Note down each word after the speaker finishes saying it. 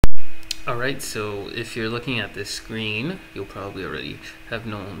Alright, so if you're looking at this screen, you'll probably already have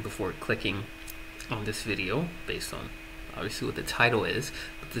known before clicking on this video, based on obviously what the title is,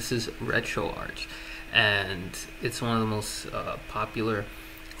 but this is Retroarch, and it's one of the most popular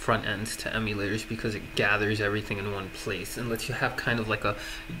front ends to emulators because it gathers everything in one place and lets you have kind of like a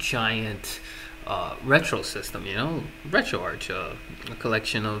giant retro system, you know? Retroarch, a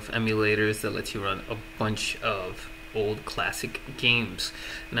collection of emulators that lets you run a bunch of old classic games.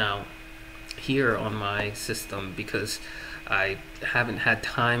 Now, here on my system, because I haven't had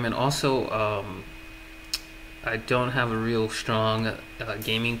time, and also I don't have a real strong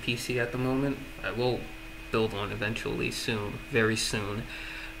gaming PC at the moment. I will build one eventually soon, very soon,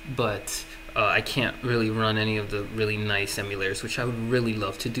 but I can't really run any of the really nice emulators, which I would really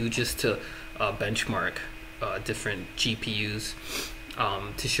love to do, just to benchmark different GPUs,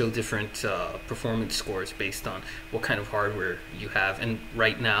 to show different performance scores based on what kind of hardware you have. And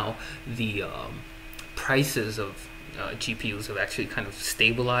right now the prices of GPUs have actually kind of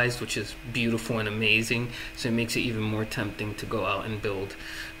stabilized, which is beautiful and amazing, so it makes it even more tempting to go out and build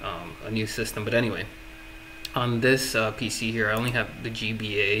a new system. But anyway, on this PC here, I only have the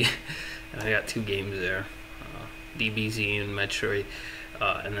GBA and I got two games there, DBZ and Metroid,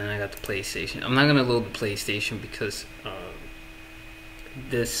 and then I got the PlayStation. I'm not going to load the PlayStation because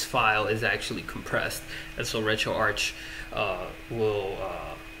this file is actually compressed, and so Retroarch will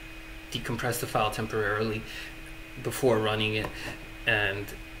decompress the file temporarily before running it, and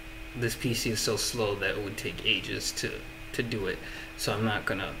this PC is so slow that it would take ages to do it, so I'm not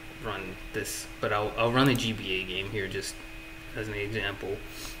gonna run this, but I'll run a GBA game here just as an example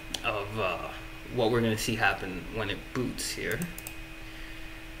of what we're gonna see happen when it boots here.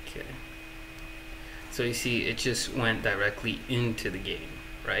 Okay, so you see it just went directly into the game,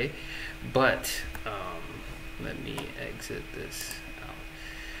 right? But let me exit this out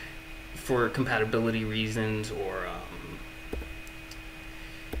for compatibility reasons, or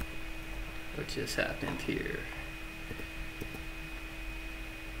what just happened here.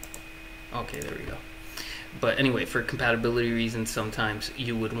 Okay, there we go. But anyway, for compatibility reasons, sometimes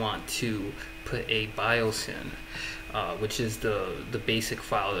you would want to put a BIOS in, which is the basic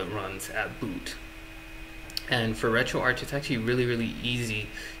file that runs at boot. And for Retroarch, it's actually really easy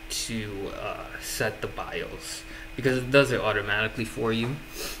to set the BIOS, because it does it automatically for you.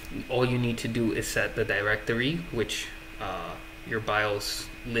 All you need to do is set the directory which your BIOS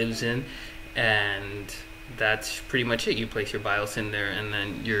lives in, and that's pretty much it. You place your BIOS in there and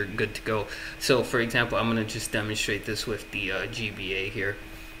then you're good to go. So for example, I'm going to just demonstrate this with the GBA here.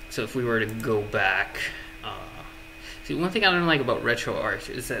 So if we were to go back, see, one thing I don't like about Retroarch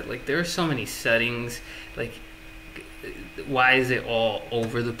is that, like, there are so many settings. Like, why is it all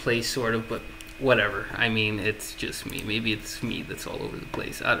over the place, sort of? But whatever. I mean, it's just me. Maybe it's me that's all over the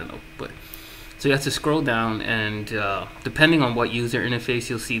place. I don't know. But so you have to scroll down, and depending on what user interface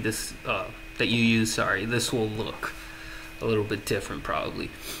you'll see this that you use, this will look a little bit different probably.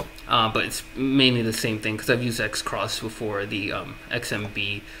 But it's mainly the same thing, because I've used Xcross before, the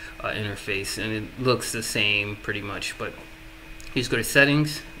XMB interface, and it looks the same pretty much. But you just go to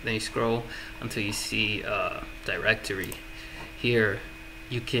settings, then you scroll until you see directory. Here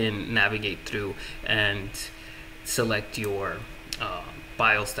you can navigate through and select your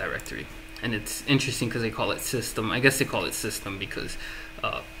BIOS directory. And it's interesting because they call it system. I guess they call it system because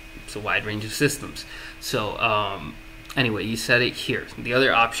it's a wide range of systems. So anyway, you set it here. The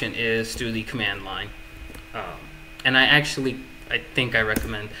other option is through the command line, and I think I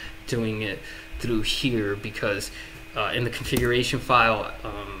recommend doing it through here, because in the configuration file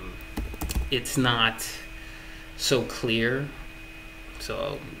it's not so clear. So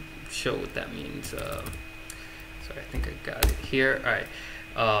I'll show what that means. So I think I got it here. All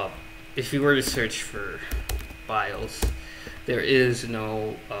right, if you were to search for BIOS, there is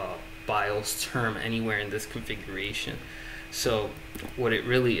no BIOS term anywhere in this configuration. So what it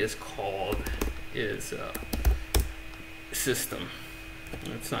really is called is system.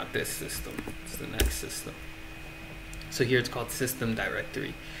 It's not this system, it's the next system. So here it's called system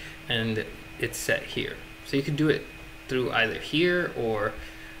directory, and it's set here. So you can do it through either here, or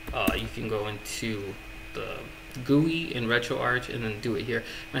you can go into the GUI in Retroarch and then do it here.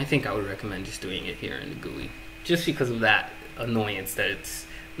 And I think I would recommend just doing it here in the GUI, just because of that annoyance that it's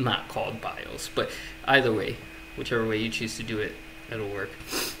not called BIOS. But either way, whichever way you choose to do it, it'll work.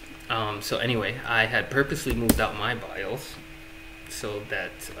 So anyway, I had purposely moved out my BIOS so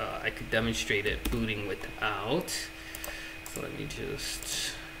that I could demonstrate it booting without. So let me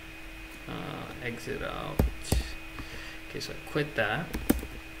just exit out. Okay, so I quit that.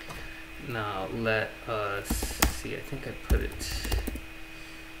 Now let us see, I think I put it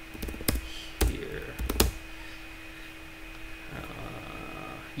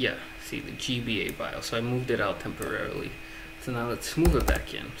yeah, see the GBA BIOS. So I moved it out temporarily. So now let's move it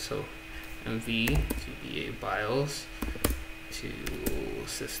back in. So MV GBA BIOS to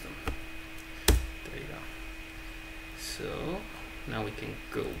system. There you go. So now we can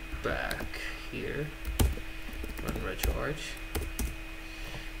go back here, run Retroarch.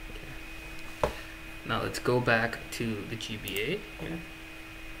 Okay. Now let's go back to the GBA here.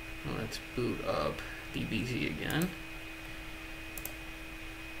 Now let's boot up DBZ again.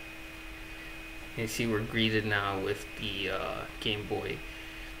 You see we're greeted now with the Game Boy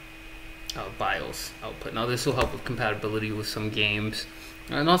BIOS output. Now this will help with compatibility with some games,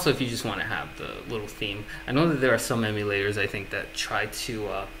 and also if you just want to have the little theme. I know that there are some emulators, I think, that try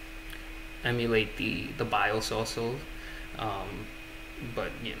to emulate the BIOS also,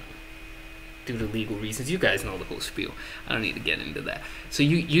 but you know, due to legal reasons, you guys know the whole spiel. I don't need to get into that. So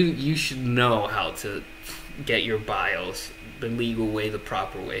you should know how to get your BIOS the legal way, the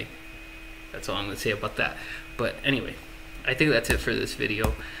proper way. That's all I'm going to say about that. But anyway, I think that's it for this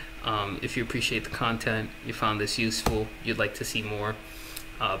video. If you appreciate the content, you found this useful, you'd like to see more,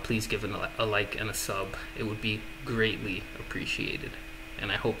 please give it a like and a sub. It would be greatly appreciated. And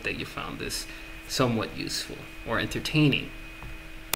I hope that you found this somewhat useful or entertaining.